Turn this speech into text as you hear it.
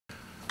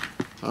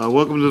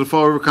Welcome to the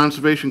Fall River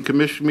Conservation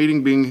Commission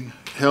meeting being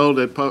held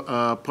at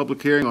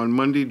public hearing on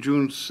Monday,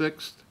 June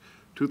 6th,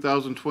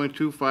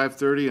 2022,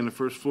 5:30 in the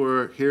first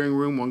floor hearing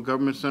room, One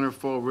Government Center,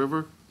 Fall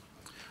River.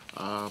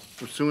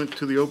 Pursuant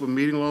to the open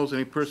meeting laws,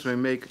 any person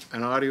may make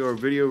an audio or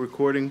video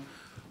recording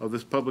of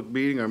this public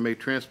meeting or may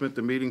transmit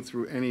the meeting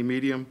through any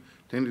medium.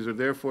 Attendees are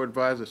therefore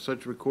advised that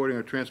such recording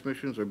or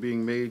transmissions are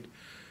being made,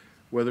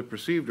 whether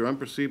perceived or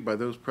unperceived, by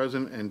those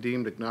present and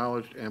deemed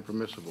acknowledged and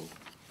permissible.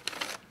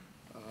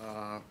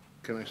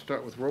 Can I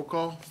start with roll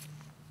call?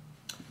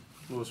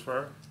 Louis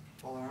Farr.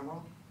 Paul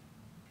Armo.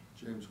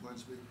 James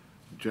Quinsby.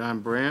 John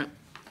Brandt.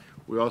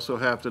 We also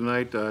have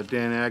tonight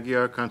Dan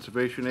Aguirre,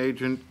 Conservation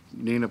Agent,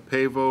 Nina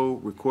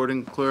Pavo,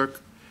 Recording Clerk,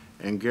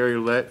 and Gary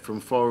Lett from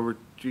Fall River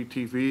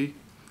GTV.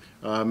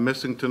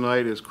 Missing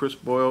tonight is Chris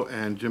Boyle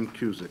and Jim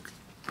Cusick.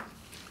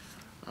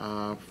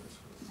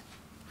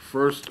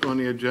 First on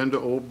the agenda,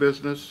 old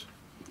business.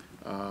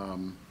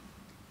 Can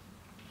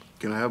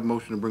I have a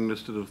motion to bring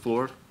this to the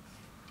floor?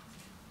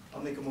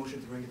 I'll make a motion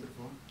to bring it to the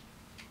floor.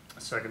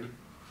 Seconded.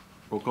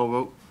 Roll call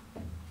vote.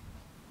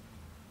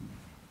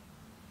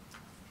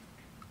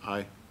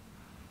 Aye.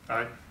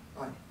 Aye.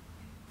 Aye.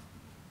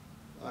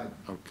 Aye.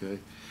 Okay.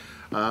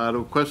 The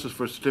request is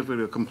for certificate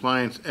of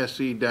compliance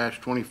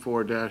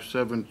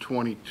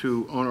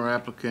SE-24-722. Owner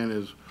applicant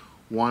is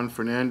Juan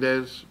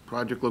Fernandez.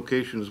 Project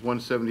location is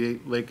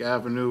 178 Lake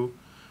Avenue.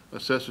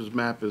 Assessor's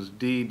map is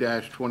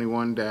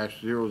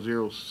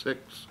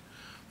D-21-006.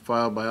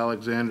 Filed by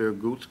Alexander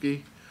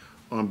Gutsky.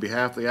 On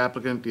behalf of the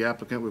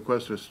applicant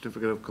requests a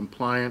certificate of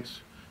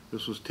compliance.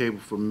 This was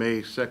tabled for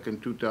May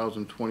 2nd,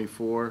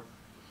 2024.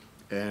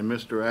 And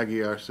Mr.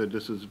 Aguirre said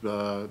this is,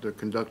 they're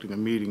conducting a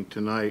meeting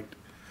tonight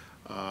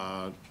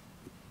to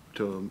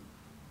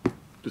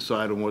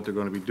decide on what they're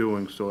going to be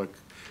doing. So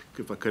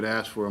if I could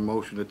ask for a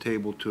motion to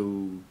table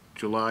to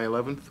July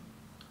 11th?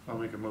 I'll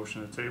make a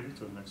motion to table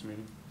to the next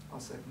meeting. I'll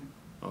second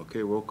it.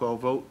 Okay, roll call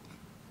vote.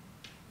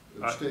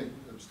 Abstain.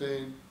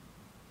 Abstain.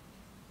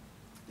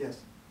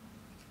 Yes.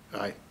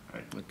 Aye.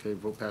 Aye. Okay,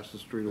 vote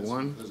passes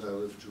 3-1. Because I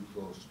live too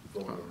close to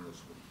vote on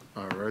this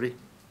one. Alrighty.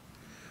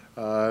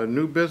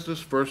 New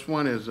business, first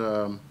one is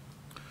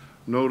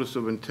notice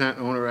of intent,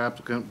 owner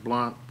applicant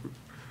Blunt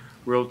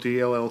Realty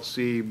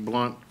LLC,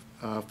 Blunt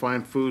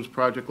Fine Foods,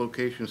 project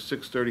location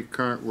 630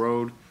 Current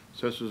Road.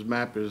 Assessor's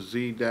map is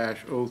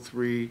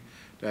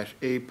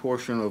Z-03-A,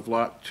 portion of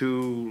Lot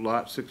 2,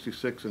 Lot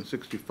 66 and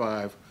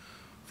 65,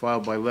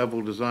 filed by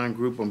Level Design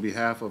Group on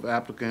behalf of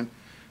applicant.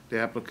 The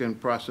applicant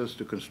process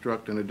to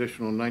construct an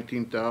additional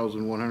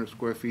 19,100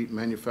 square feet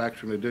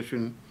manufacturing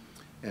addition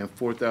and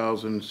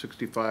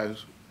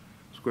 4,065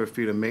 square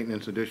feet of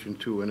maintenance addition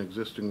to an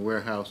existing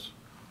warehouse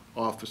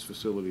office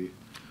facility.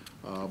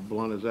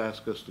 Blunt has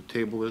asked us to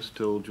table this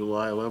till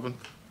July 11th.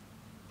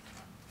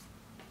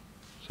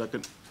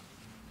 Second?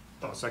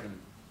 Oh, seconded.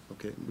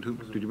 Okay, but who,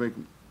 did you make?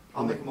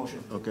 I'll make a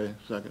motion. Okay,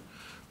 second.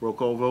 Roll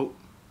call vote?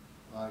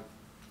 Aye.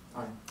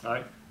 Aye.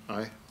 Aye.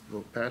 Aye.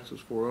 Vote passes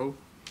 4-0.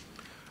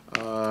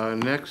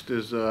 Next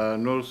is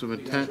notice of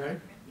intent. You guys ready?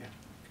 Yeah.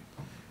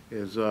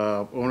 Is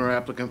owner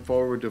applicant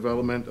Fall River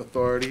Development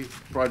Authority,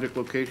 project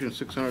location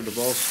 600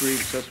 Duval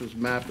Street, assessor's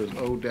map is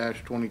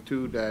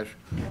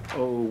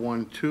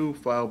O-22-0012,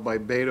 filed by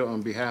Beta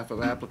on behalf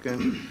of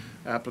applicant.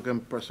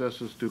 Applicant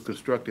processes to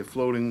construct a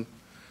floating,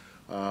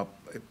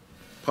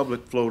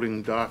 public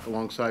floating dock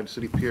alongside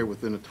City Pier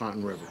within the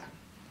Taunton River.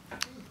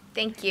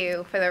 Thank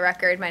you. For the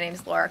record, my name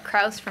is Laura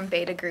Kraus from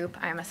Beta Group.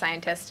 I'm a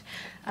scientist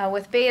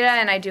with Beta,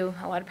 and I do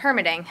a lot of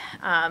permitting.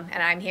 And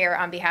I'm here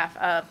on behalf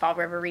of Fall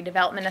River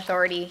Redevelopment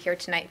Authority. Here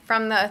tonight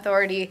from the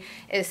authority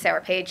is Sarah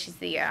Page. She's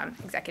the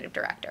executive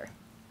director.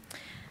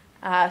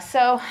 So I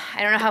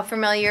don't know how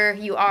familiar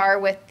you are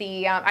with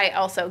the. I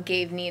also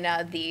gave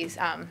Nina these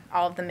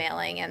all of the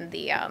mailing and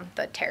the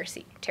tear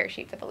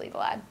sheet for the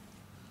legal ad.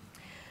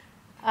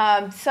 So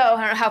I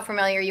don't know how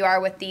familiar you are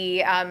with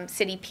the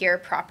City Pier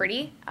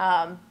property,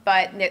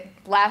 but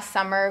last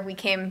summer we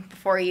came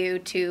before you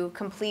to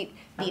complete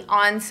the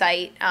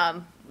on-site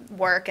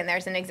work, and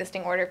there's an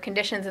existing order of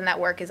conditions, and that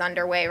work is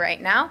underway right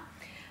now.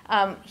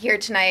 Here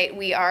tonight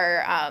we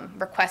are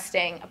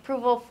requesting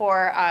approval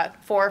for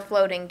 4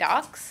 floating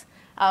docks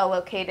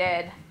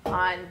located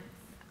on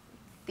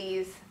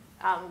these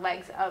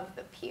legs of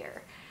the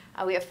pier.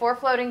 We have 4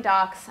 floating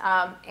docks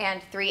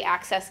and 3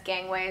 access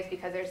gangways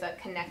because there's a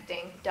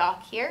connecting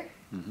dock here.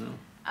 Mm-hmm.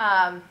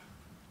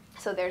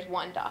 So there's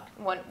one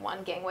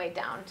gangway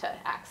down to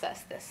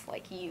access this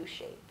like U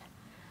shape.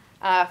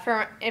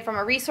 From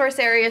a resource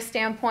area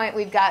standpoint,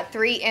 we've got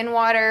 3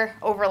 in-water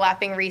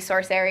overlapping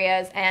resource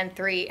areas and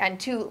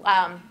 2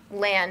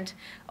 land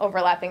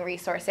overlapping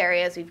resource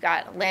areas. We've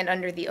got land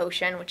under the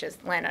ocean, which is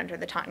land under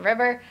the Taunton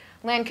River,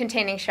 land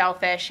containing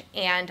shellfish,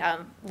 and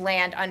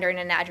land under an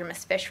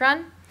anadromous fish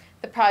run.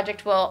 The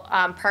project will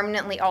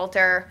permanently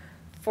alter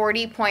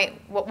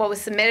what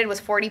was submitted was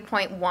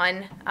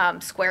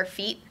 40.1 square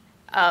feet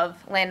of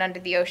land under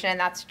the ocean, and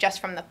that's just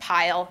from the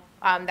pile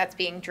that's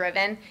being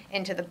driven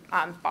into the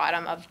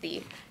bottom of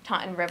the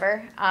Taunton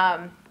River.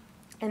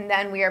 And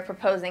then we are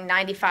proposing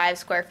 95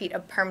 square feet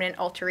of permanent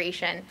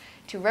alteration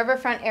to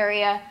riverfront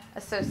area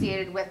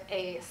associated with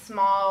a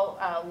small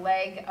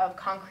leg of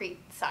concrete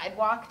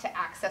sidewalk to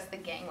access the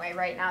gangway.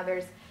 Right now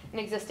there's an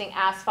existing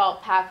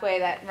asphalt pathway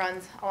that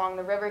runs along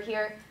the river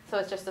here, so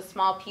it's just a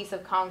small piece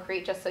of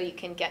concrete just so you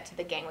can get to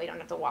the gangway. You don't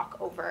have to walk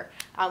over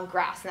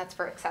grass, and that's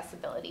for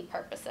accessibility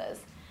purposes.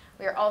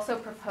 We are also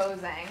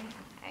proposing,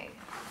 back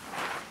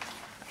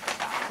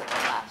to the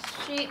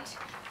last sheet,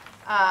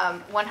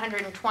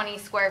 120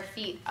 square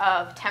feet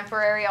of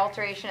temporary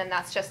alteration, and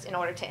that's just in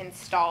order to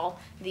install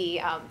the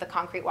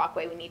concrete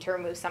walkway. We need to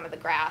remove some of the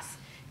grass,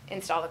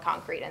 install the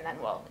concrete, and then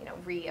we'll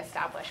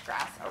re-establish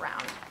grass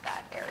around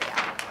that area.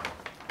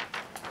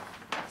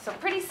 So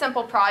pretty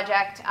simple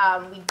project.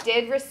 We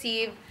did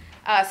receive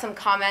some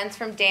comments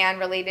from Dan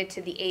related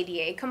to the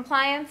ADA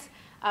compliance.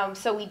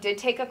 So we did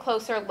take a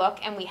closer look,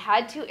 and we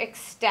had to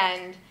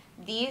extend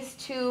these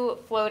two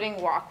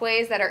floating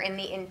walkways that are in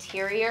the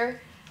interior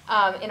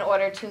in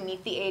order to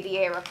meet the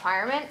ADA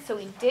requirement. So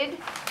we did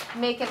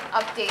make an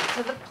update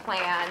to the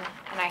plan,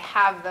 and I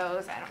have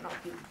those. I don't know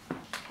if you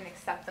can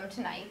accept them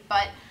tonight,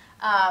 but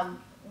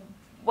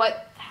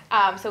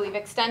so we've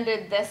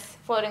extended this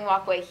floating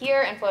walkway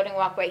here and floating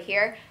walkway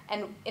here,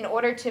 and in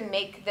order to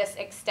make this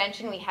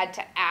extension, we had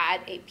to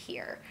add a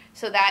pier.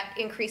 So that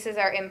increases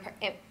our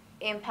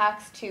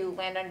impacts to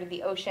land under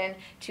the ocean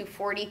to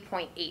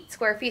 40.8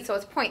 square feet, so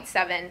it's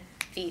 0.7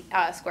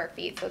 square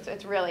feet, so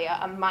it's really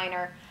a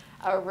minor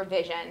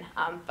revision,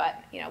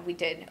 but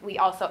we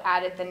also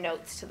added the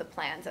notes to the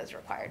plans as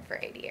required for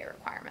ADA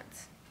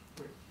requirements.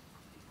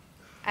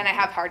 And I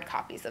have hard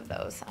copies of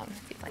those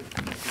if you'd like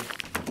them.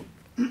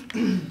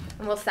 And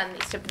we'll send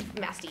these to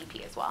Mass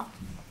DEP as well.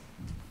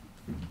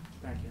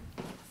 Thank you.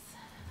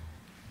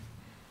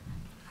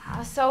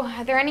 So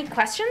are there any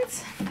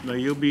questions? Now,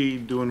 you'll be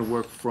doing the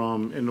work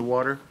from in the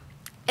water?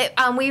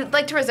 We'd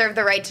like to reserve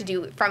the right to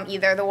do from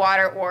either the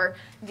water or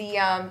the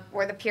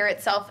pier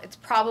itself. It's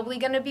probably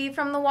going to be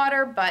from the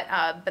water, but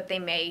they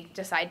may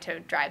decide to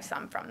drive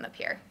some from the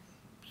pier.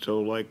 So,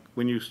 like,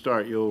 when you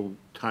start, you'll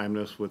time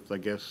this with, I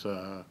guess,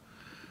 the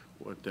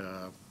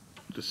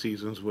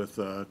seasons with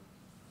the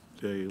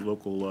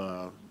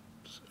local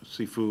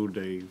seafood,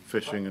 the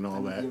fishing and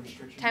all that.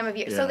 Time of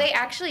year. Yeah. So they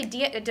actually,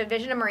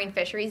 Division of Marine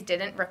Fisheries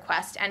didn't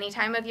request any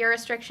time of year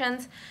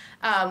restrictions.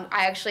 I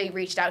actually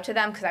reached out to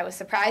them because I was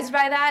surprised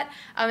by that.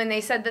 And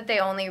they said that they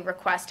only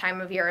request time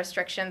of year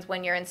restrictions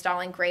when you're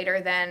installing greater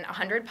than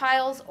 100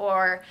 piles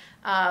or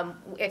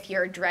if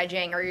you're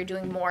dredging or you're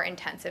doing more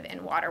intensive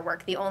in-water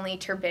work. The only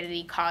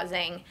turbidity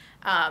causing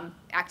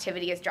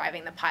activity is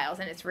driving the piles,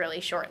 and it's really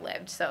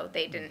short-lived. So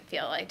they didn't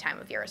feel like time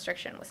of year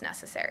restriction was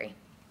necessary.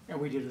 And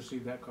we did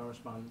receive that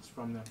correspondence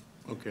from them.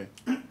 Okay.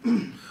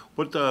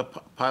 What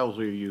piles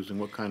are you using?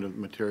 What kind of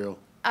material?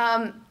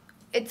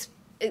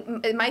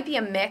 It might be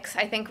a mix.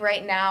 I think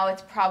right now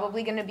it's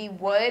probably going to be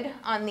wood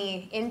on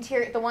the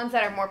interior, the ones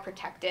that are more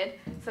protected.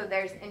 So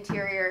there's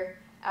interior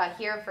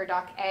here for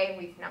Dock A.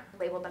 We've not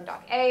labeled them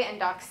Dock A and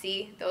Dock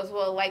C. Those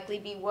will likely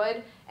be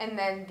wood. And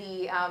then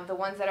the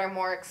ones that are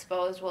more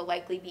exposed will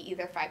likely be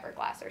either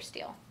fiberglass or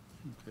steel.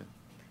 Okay.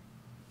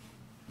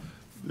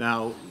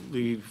 Now,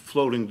 the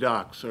floating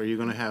docks, are you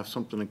going to have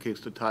something in case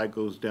the tide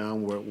goes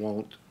down where it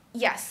won't?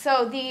 Yes,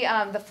 so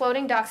the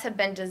floating docks have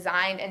been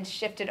designed and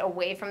shifted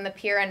away from the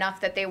pier enough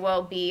that they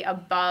will be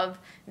above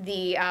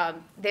the,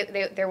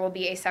 there will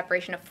be a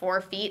separation of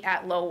 4 feet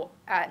at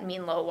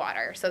mean low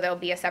water. So there'll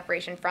be a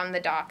separation from the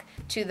dock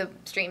to the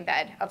stream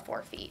bed of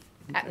 4 feet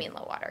at mean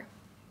low water.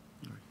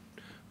 All right.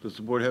 Does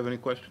the board have any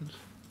questions?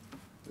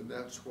 And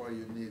that's why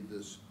you need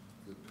these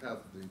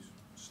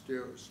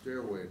stairways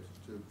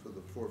for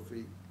the 4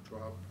 feet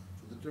drop,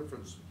 for the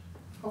difference.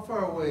 How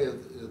far away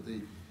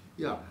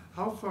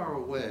how far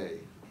away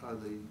are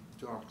the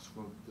docks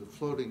the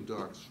floating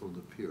docks from the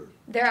pier?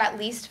 They're at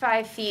least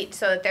 5 feet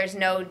so that there's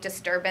no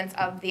disturbance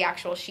of the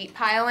actual sheet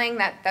piling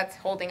that's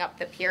holding up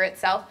the pier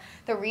itself.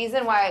 The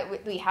reason why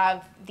we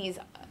have these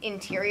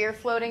interior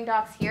floating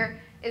docks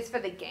here is for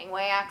the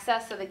gangway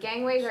access. So the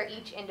gangways are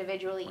each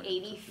individually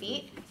 80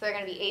 feet. So they're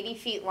going to be 80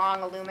 feet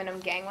long aluminum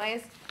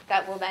gangways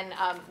that will then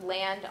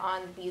land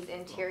on these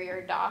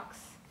interior docks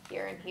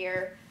here and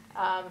here.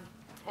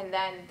 And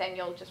then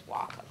you'll just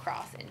walk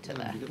across into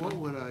the.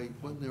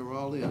 When they're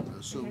all in,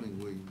 assuming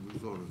we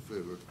vote in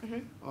favor,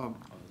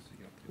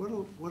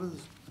 will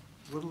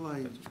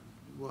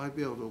I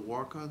be able to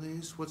walk on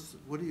these?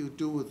 What do you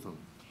do with them?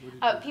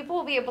 People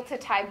will be able to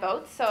tie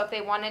boats, so if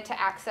they wanted to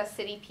access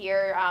City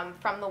Pier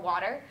from the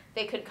water,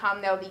 they could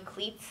come. There'll be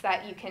cleats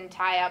that you can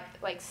tie up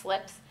like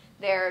slips.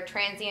 They're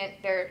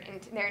transient. Their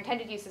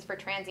intended use is for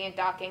transient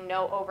docking,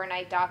 no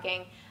overnight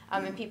docking.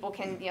 And people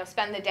can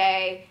spend the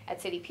day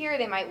at City Pier.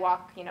 They might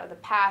walk the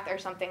path or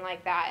something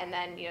like that, and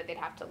then they'd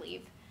have to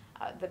leave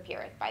the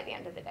pier by the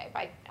end of the day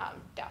by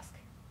dusk.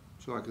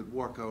 So I could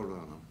walk out on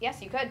them?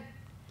 Yes, you could.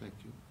 Thank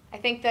you. I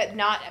think that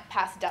not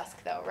past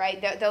dusk though, right?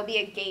 There'll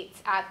be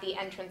gates at the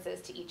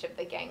entrances to each of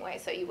the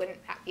gangways, so you wouldn't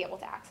be able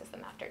to access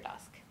them after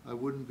dusk. I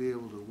wouldn't be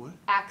able to what?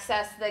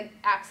 Access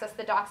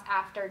the docks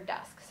after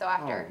dusk, so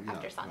after Oh, yeah,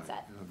 after right,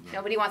 sunset. yeah,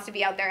 Nobody wants to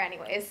be out there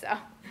anyways, so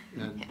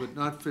And, but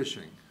not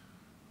fishing.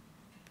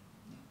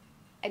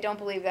 I don't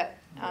believe that.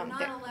 We're not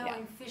there- yeah.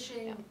 allowing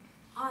fishing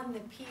on the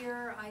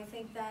pier. I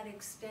think that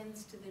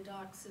extends to the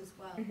docks as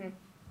well. Mhm.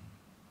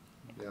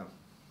 Yeah,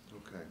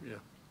 okay.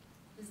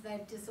 Is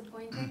that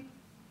disappointing?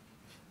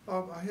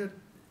 I had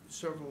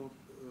several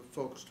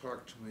folks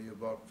talk to me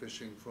about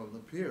fishing from the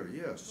pier,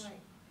 yes. Right.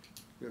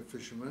 They're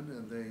fishermen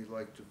and they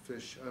like to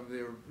fish, I mean,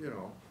 they're, you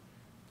know,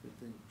 they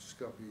think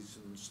scuppies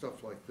and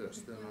stuff like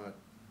this, they're not,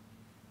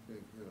 you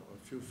know,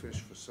 a few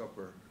fish for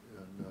supper,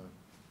 and,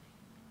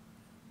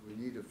 we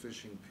need a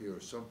fishing pier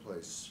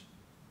someplace,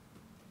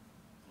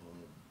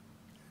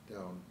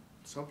 down,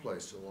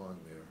 someplace along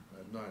there.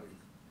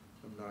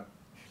 I'm not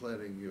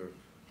planning your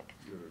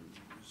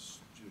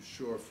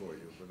shore for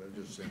you, but I'm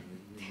just saying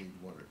we need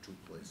one or two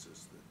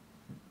places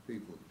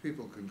that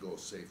people can go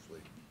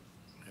safely.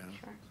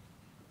 Sure.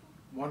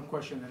 One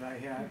question that I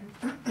had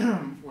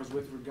was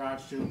with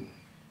regards to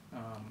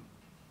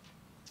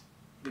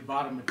the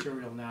bottom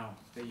material now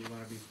that you're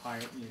gonna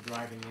be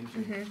driving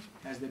into.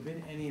 Has there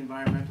been any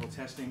environmental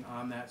testing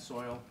on that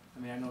soil? I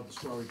mean, I know the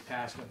story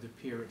passed of the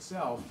pier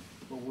itself,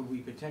 but would we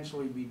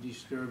potentially be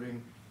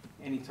disturbing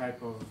any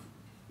type of,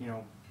 you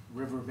know,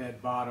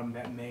 riverbed bottom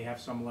that may have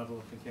some level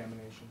of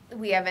contamination?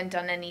 We haven't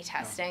done any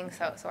testing,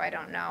 so I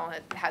don't know.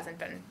 It hasn't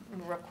been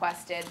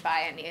requested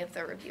by any of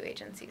the review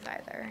agencies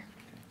either.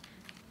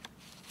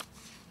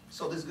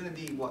 So there's gonna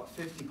be, what,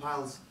 50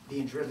 piles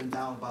being driven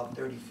down about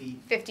 30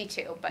 feet?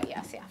 52, but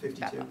yes, yeah.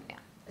 52? Yeah.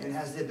 And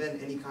has there been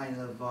any kind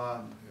of,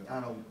 I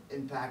don't know,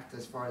 impact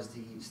as far as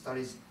the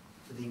studies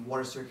for the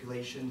water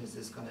circulation? Is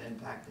this gonna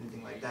impact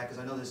anything like that? Because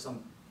I know there's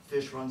some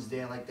fish runs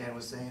there, like Dan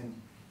was saying,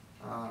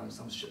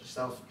 some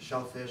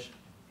shellfish.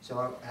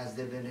 So has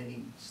there been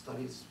any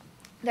studies?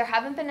 There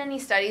haven't been any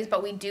studies,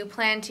 but we do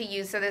plan to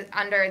use, so that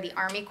under the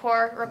Army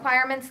Corps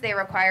requirements, they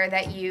require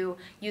that you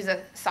use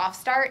a soft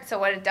start. So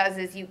what it does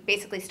is you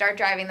basically start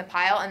driving the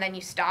pile and then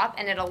you stop,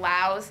 and it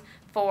allows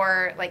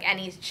for like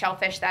any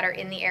shellfish that are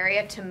in the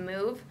area to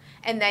move,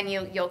 and then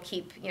you'll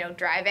keep, you know,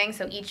 driving.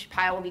 So each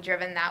pile will be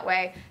driven that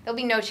way. There'll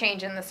be no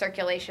change in the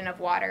circulation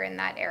of water in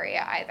that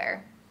area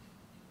either.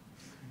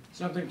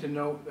 Something to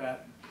note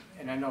that,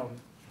 and I know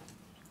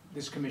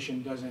this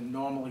commission doesn't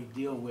normally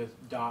deal with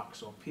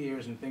docks or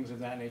piers and things of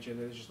that nature,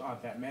 there just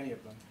aren't that many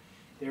of them.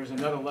 There's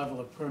another level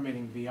of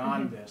permitting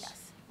beyond this,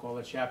 Yes. called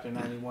the Chapter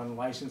 91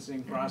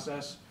 licensing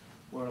process,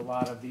 where a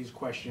lot of these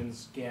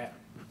questions get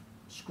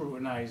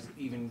scrutinized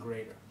even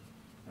greater.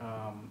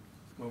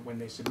 When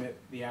they submit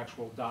the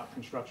actual dock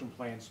construction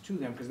plans to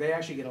them, because they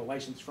actually get a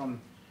license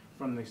from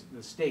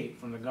the state,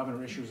 from the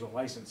governor issues a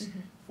license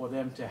for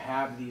them to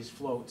have these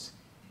floats,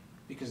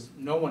 because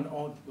no one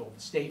owns, well,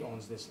 the state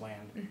owns this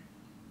land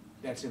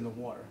that's in the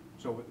water.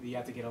 So you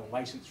have to get a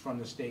license from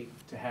the state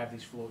to have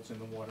these floats in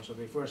the water. So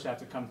they first have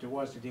to come to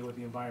us to deal with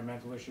the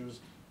environmental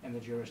issues and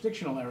the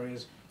jurisdictional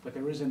areas, but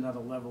there is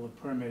another level of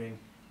permitting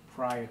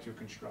prior to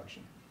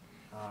construction.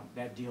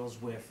 That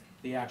deals with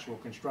the actual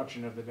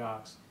construction of the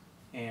docks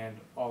and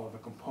all of the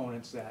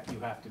components that you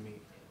have to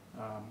meet,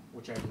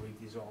 which I believe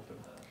these all do.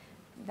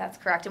 That's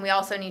correct, and we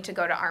also need to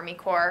go to Army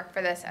Corps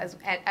for this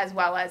as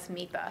well as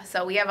MEPA.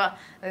 So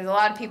there's a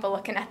lot of people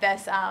looking at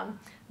this,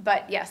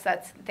 but yes,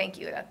 thank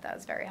you, that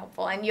was very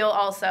helpful. And you'll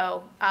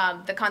also,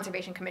 the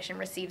Conservation Commission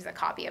receives a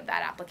copy of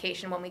that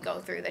application when we go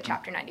through the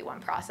Chapter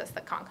 91 process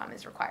that Concom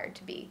is required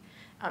to be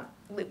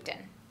looped in.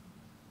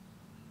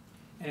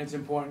 And it's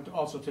important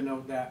also to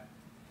note that,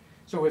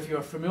 so if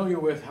you're familiar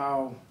with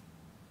how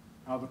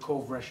the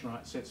Cove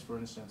restaurant sits, for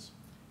instance,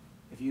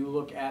 if you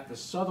look at the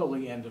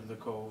southerly end of the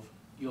Cove,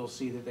 you'll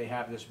see that they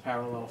have this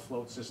parallel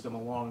float system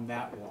along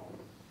that wall.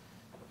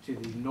 To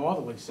the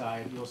northerly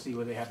side, you'll see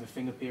where they have the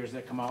finger piers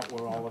that come out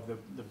where all of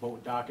the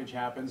boat dockage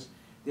happens.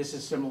 This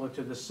is similar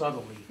to the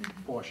southerly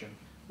portion,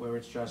 where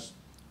it's just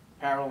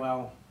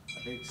parallel,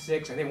 I think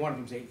 6, I think one of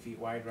them's 8 feet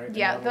wide, right?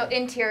 Yeah, the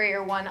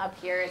interior one up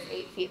here is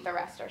 8 feet, the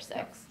rest are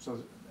 6. So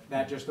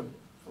that just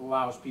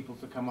allows people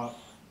to come up,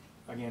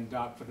 again,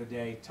 dock for the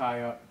day,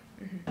 tie up.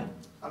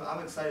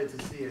 I'm excited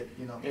to see it,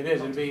 you know. It is,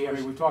 come it'd to be, I mean,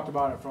 fruition. we've talked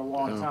about it for a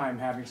long Yeah. time,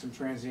 having some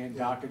transient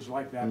dockage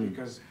like that,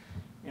 because,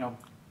 you know,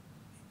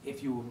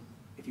 if you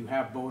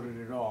have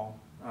boated at all,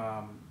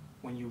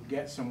 when you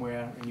get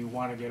somewhere and you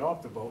wanna get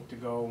off the boat to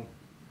go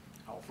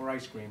out for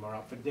ice cream or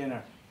out for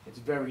dinner, it's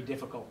very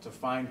difficult to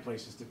find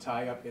places to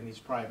tie up in these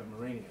private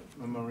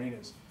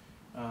marinas.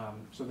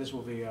 So this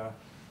will be a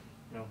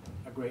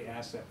great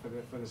asset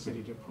for the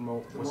city to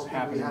promote The more what's people we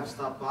happening. have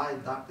stop by,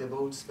 dock their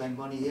boats, spend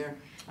money here.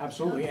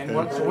 Absolutely, and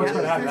Yeah. so what's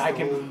gonna happen, I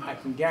Yeah.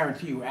 can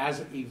guarantee you, as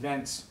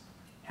events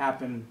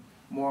happen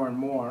more and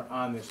more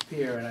on this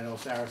pier, and I know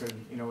Sarah could,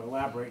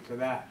 elaborate to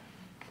that,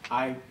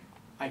 I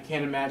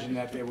can't imagine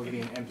that there would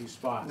be an empty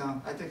spot.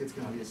 No, I think it's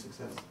gonna be a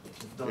success.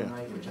 If it's done Yeah.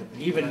 right, which I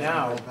think. Even you guys are on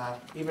now, the right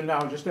path. even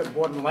now, just at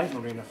Borden Light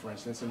Marina, for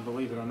instance, and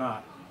believe it or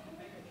not,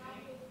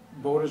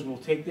 boaters will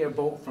take their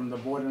boat from the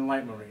Board and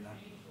Light Marina,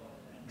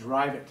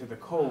 drive it to the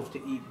cove to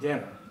eat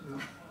dinner,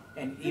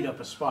 and eat up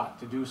a spot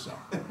to do so.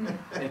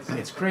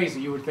 It's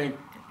crazy. You would think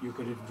you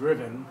could have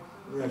driven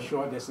a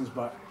short distance,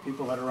 but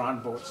people that are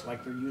on boats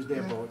like to use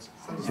their boats,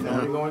 and they're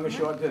only going a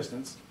short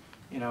distance,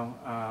 you know,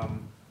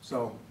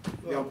 so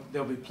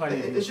there'll be plenty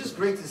of. It's just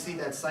great to see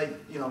that site,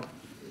 you know,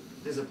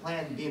 there's a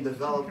plan being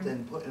developed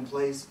and put in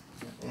place,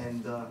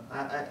 and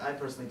I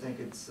personally think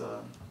it's,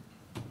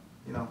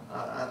 you know,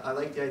 I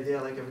like the idea,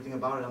 I like everything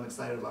about it, I'm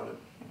excited about it.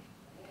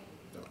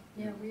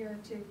 Yeah, we are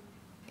too.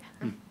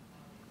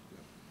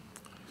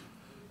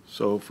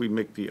 So if we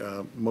make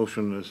the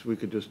motion, as we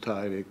could just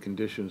tie the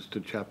conditions to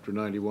chapter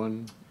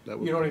 91, that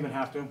would. You don't even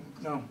have to,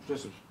 no,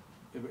 just,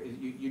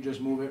 you just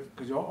move it,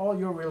 because all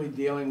you're really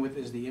dealing with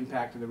is the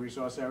impact of the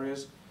resource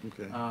areas.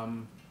 Okay.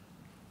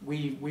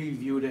 We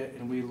viewed it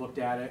and we looked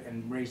at it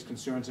and raised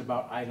concerns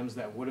about items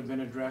that would have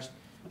been addressed,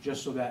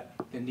 just so that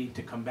the need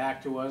to come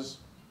back to us,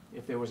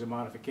 if there was a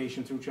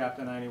modification through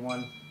chapter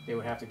 91, they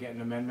would have to get an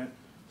amendment.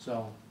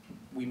 So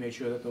we made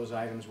sure that those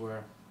items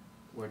were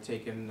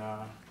taken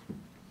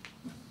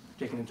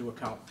into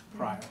account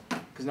prior.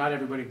 Because not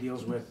everybody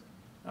deals with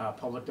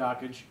public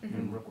dockage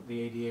and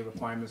the ADA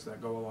requirements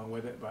that go along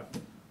with it, but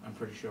I'm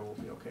pretty sure we'll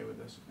be okay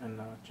with this. And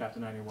chapter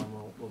 91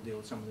 will deal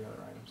with some of the other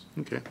items.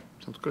 Okay,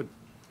 sounds good.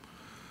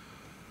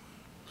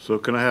 So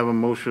can I have a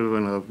motion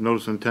and a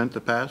notice of intent to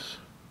pass?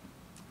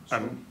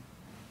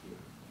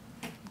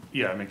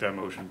 Yeah, I make that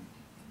motion.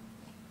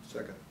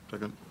 Second.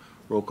 Second.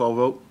 Roll call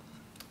vote?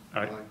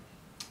 Aye.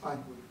 Aye.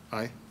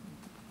 Aye.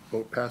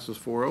 Vote passes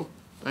 4-0.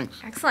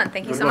 Thanks. Excellent,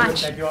 thank you so Good luck.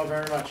 much. Thank you all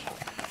very much.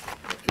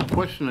 A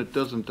question that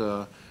doesn't,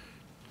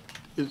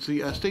 is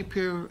the State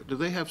Pier, do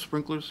they have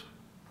sprinklers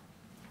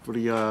for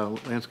the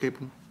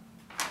landscaping?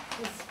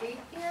 The state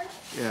pier?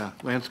 Yeah,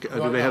 landscape, No,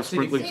 do they no, have city-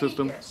 sprinkling City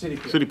system? Pier. City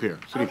Pier. City Pier,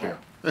 City Okay,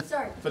 Pier.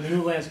 sorry. For the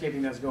new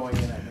landscaping that's going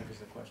in, I think is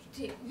the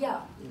question.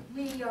 Yeah,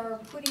 we are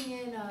putting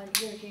in an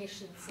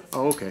irrigation system.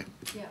 Oh, okay.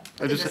 Yeah. I I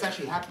think just, that's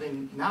actually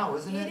happening now,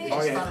 isn't it? It It is. Oh,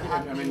 just yeah, started I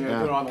mean, happening. they're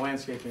doing all the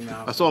landscaping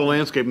now. I saw the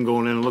landscaping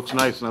going in, it looks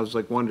nice, and I was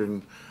like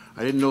wondering,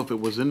 I didn't know if it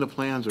was in the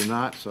plans or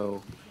not,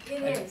 so,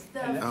 It is.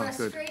 The and- Oh, good.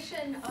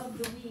 frustration of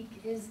the week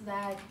is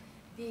that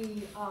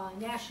the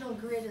National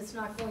Grid is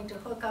not going to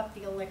hook up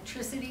the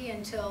electricity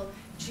until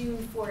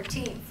June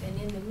 14th.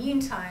 And in the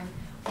meantime,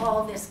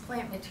 all this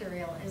plant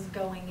material is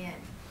going in.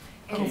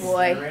 And Oh, it's-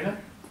 boy. Generator?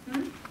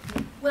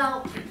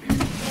 Well,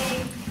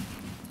 they,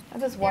 Are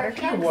those water they're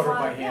cans? You water by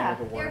water- hand yeah,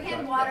 with a water they're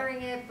hand truck,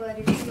 watering it, but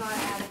it's not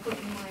adequate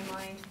in my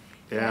mind.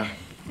 yeah.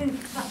 I'm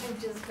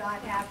just not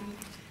happy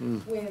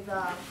with,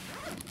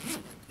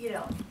 you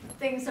know,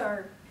 things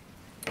are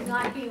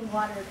not being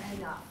watered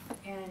enough.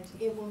 And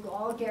it will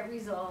all get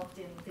resolved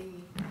and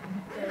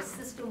the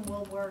system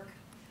will work.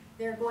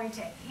 They're going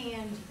to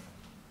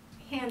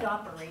hand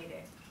operate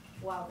it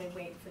while they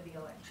wait for the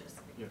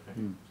electricity.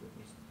 Okay.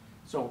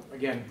 So,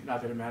 again,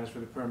 not that it matters for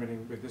the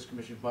permitting with this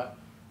commission, but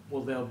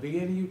will there be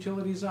any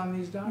utilities on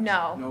these docks?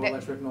 No. No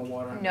electric, no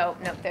water? No,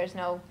 there's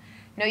no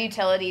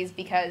utilities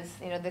because,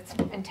 you know, that's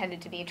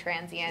intended to be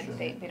transient. Sure.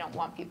 They don't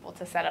want people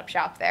to set up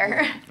shop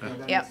there. Yeah,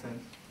 that Yep. makes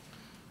sense.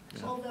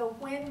 Although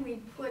when we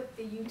put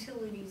the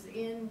utilities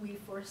in, we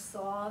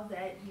foresaw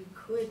that you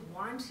could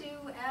want to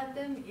add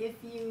them if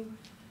you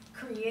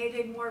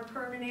created more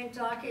permanent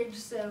dockage.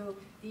 So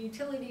the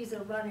utilities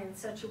are run in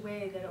such a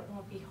way that it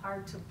won't be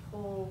hard to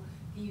pull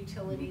the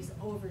utilities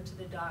over to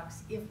the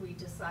docks if we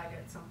decide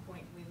at some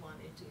point we want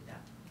to do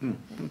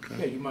that.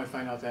 Yeah, you might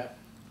find out that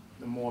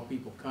the more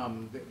people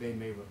come, they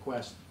may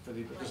request for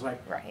the, because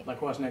like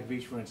Horse Neck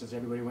Beach, for instance,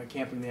 everybody went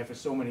camping there for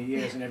so many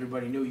years and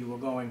everybody knew you were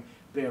going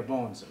bare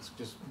bones. It's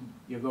just,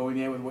 you're going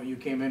there with what you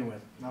came in with.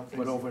 Now But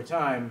things- over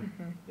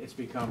time, it's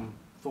become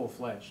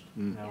full-fledged,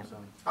 you know, so.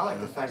 I like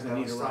the fact As the that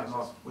we're need starting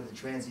arises. off with a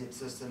transient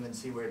system and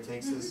see where it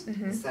takes us,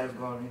 instead of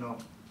going, you know,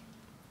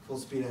 full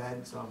speed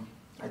ahead, so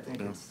I think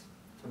Yeah. it's,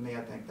 for me,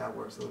 I think that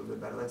works a little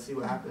bit better. Let's see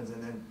what happens,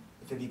 and then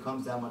if it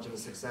becomes that much of a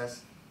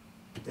success,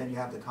 then you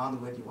have the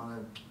conduit, you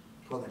wanna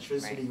put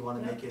electricity, Right. you wanna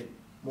Yeah. make it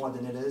more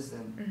than it is,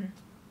 then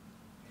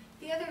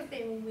The other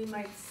thing we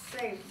might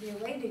say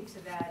related to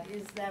that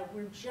is that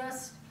we're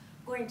just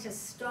going to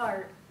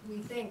start, we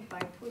think, by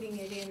putting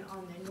it in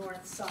on the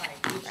north side,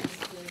 which is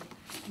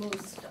the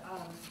most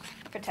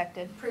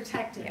Protected.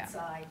 protected Yeah.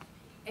 side,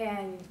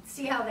 and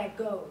see how that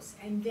goes.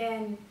 And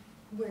then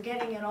we're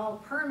getting it all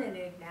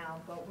permitted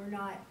now, but we're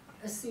not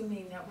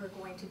assuming that we're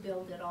going to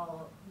build it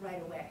all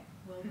right away.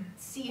 We'll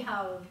see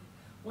how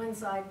one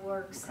side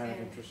works What kind of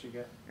and, interest you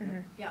get?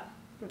 yeah.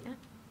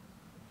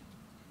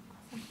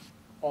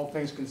 All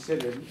things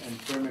considered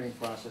and permitting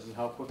processes,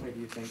 how quickly do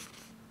you think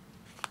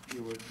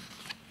you would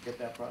get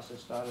that process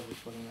started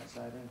with putting that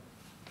side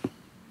in?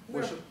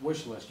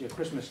 Wish list, your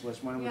Christmas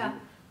list, Yeah.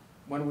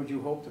 when would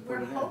you hope to put We're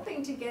it in?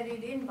 hoping to get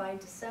it in by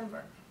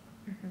December,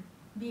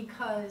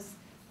 because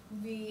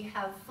we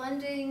have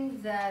funding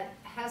that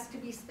has to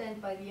be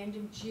spent by the end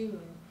of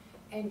June.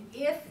 And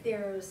if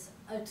there's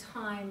a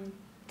time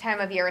time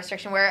of year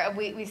restriction where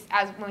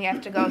as when we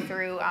have to go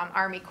through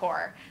Army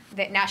Corps,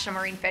 the National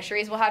Marine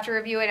Fisheries will have to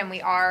review it, and we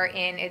are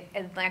in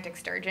Atlantic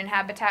sturgeon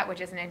habitat,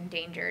 which is an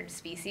endangered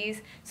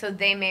species. So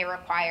they may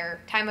require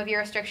time of year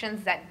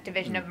restrictions that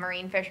Division of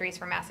Marine Fisheries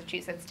for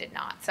Massachusetts did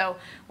not. So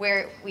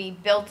we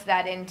built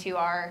that into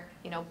our,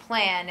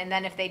 plan, and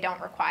then if they don't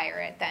require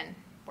it, then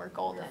we're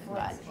golden,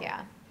 but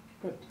yeah.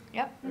 Good,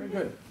 Yep, very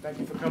good. Thank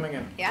you for coming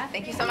in. yeah,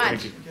 thank you so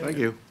much. Thank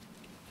you.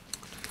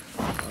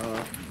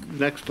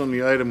 Next on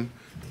the item,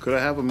 could I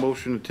have a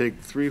motion to take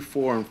 3,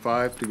 4, and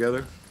 5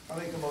 together? I'll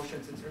make a motion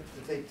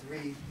to take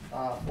 3,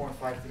 4, and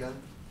 5 together.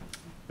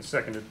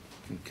 Seconded.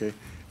 Okay.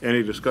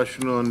 Any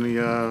discussion on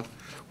the,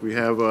 we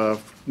have,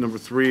 number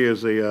 3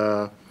 is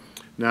a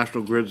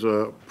National Grid's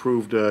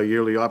approved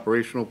yearly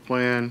operational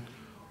plan.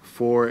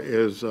 4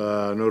 is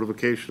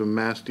notification of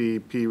Mass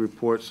DEP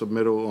report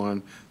submittal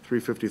on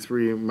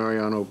 353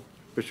 Mariano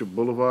Bishop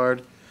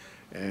Boulevard.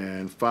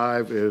 And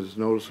 5 is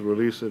notice of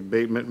release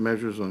abatement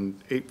measures on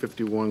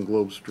 851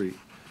 Globe Street.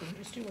 Can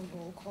we just do a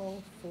roll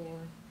call for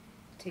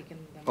taking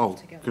them Oh,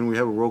 together? can we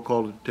have a roll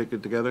call to take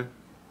it together?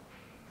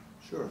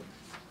 Sure.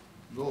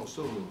 No,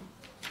 so moved.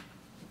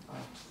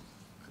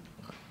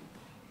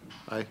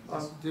 Aye.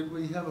 Did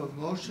we have a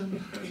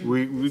motion?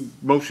 We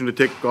motion to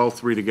take all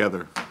 3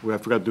 together. We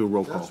forgot to do a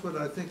roll call. That's what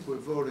I think we're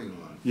voting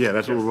on. Yeah,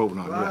 that's what we're voting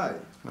on, yeah. Right.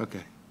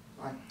 Okay.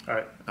 Aye. All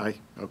right. Aye,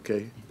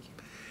 okay.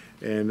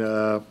 And,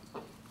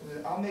 And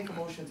then I'll make a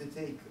motion to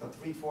take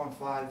 3, 4, and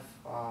 5,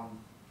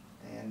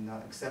 and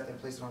accept and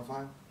place it on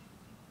file.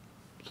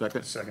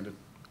 second? Seconded.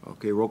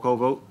 Okay, roll call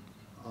vote?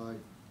 Aye.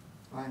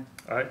 Aye.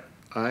 All right.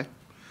 Aye.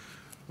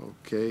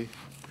 Okay.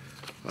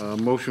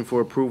 Motion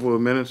for approval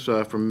of minutes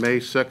from May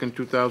 2nd,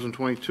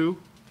 2022.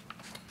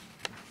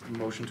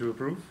 Motion to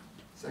approve?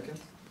 Second.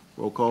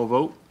 Roll call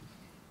vote?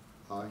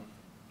 Aye.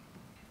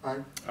 Aye.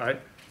 All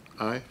right.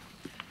 Aye.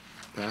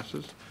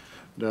 Passes.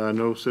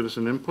 No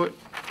citizen input.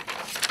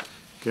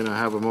 Can I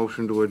have a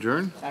motion to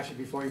adjourn? Actually,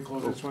 before you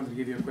close, I just wanted to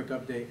give you a quick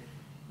update.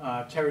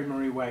 Terry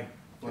Marie Way,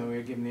 when we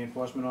were given the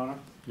enforcement order.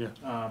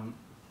 Yeah.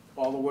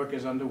 All the work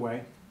is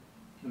underway.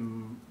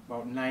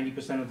 About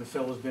 90% of the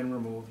fill has been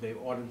removed. They've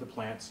ordered the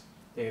plants.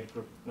 They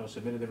had,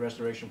 submitted the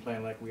restoration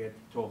plan like we had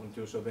told them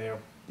to, so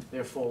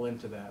they're full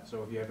into that.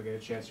 So if you ever get a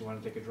chance, you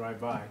want to take a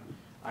drive by.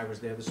 I was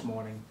there this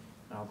morning.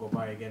 I'll go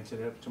by again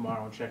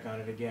tomorrow and check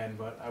on it again,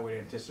 but I would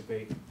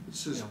anticipate.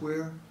 This is Yeah.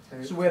 where?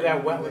 This is where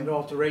that wetland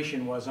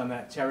alteration was on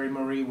that Terry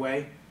Marie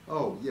Way.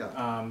 Oh,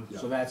 yeah.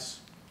 So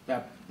that's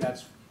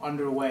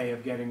underway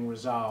of getting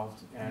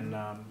resolved, and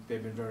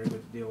they've been very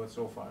good to deal with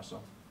so far,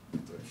 so.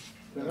 Good.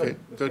 Okay,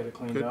 Let's good, get it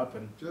cleaned good. up,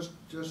 and Just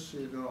so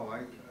you know, I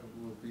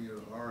will be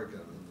in Oregon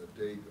on the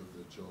date of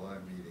the July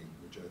meeting,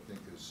 which I think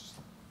is,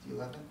 The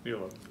 11th? The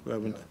 11th.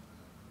 11th.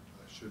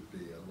 I should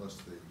be unless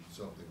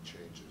something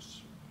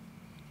changes.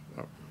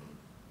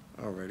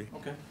 Alrighty.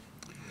 okay.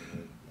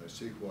 And I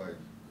see why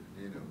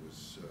Nina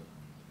was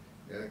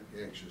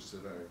anxious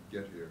that I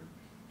get here.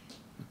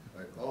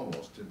 I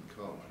almost didn't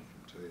come,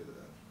 I can tell you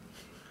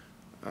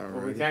that.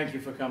 Well, we Alrighty. thank you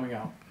for coming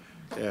out,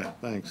 Yeah,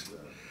 thanks.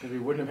 because we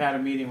wouldn't have had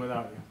a meeting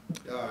without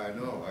you. Yeah, I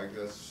know, I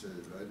guess,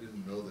 I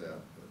didn't know that,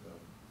 but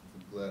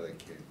I'm glad I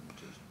came.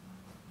 Just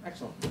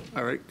Excellent.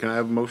 All right, can I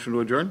have a motion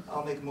to adjourn?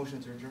 I'll make a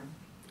motion to adjourn.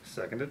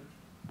 Seconded.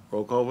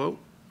 Roll call vote?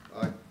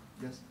 Aye,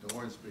 Yes. don't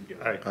want to speak.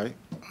 Aye. Aye.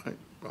 Aye,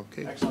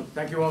 okay. Excellent.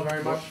 Thank you all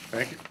very much.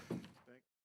 Thank you.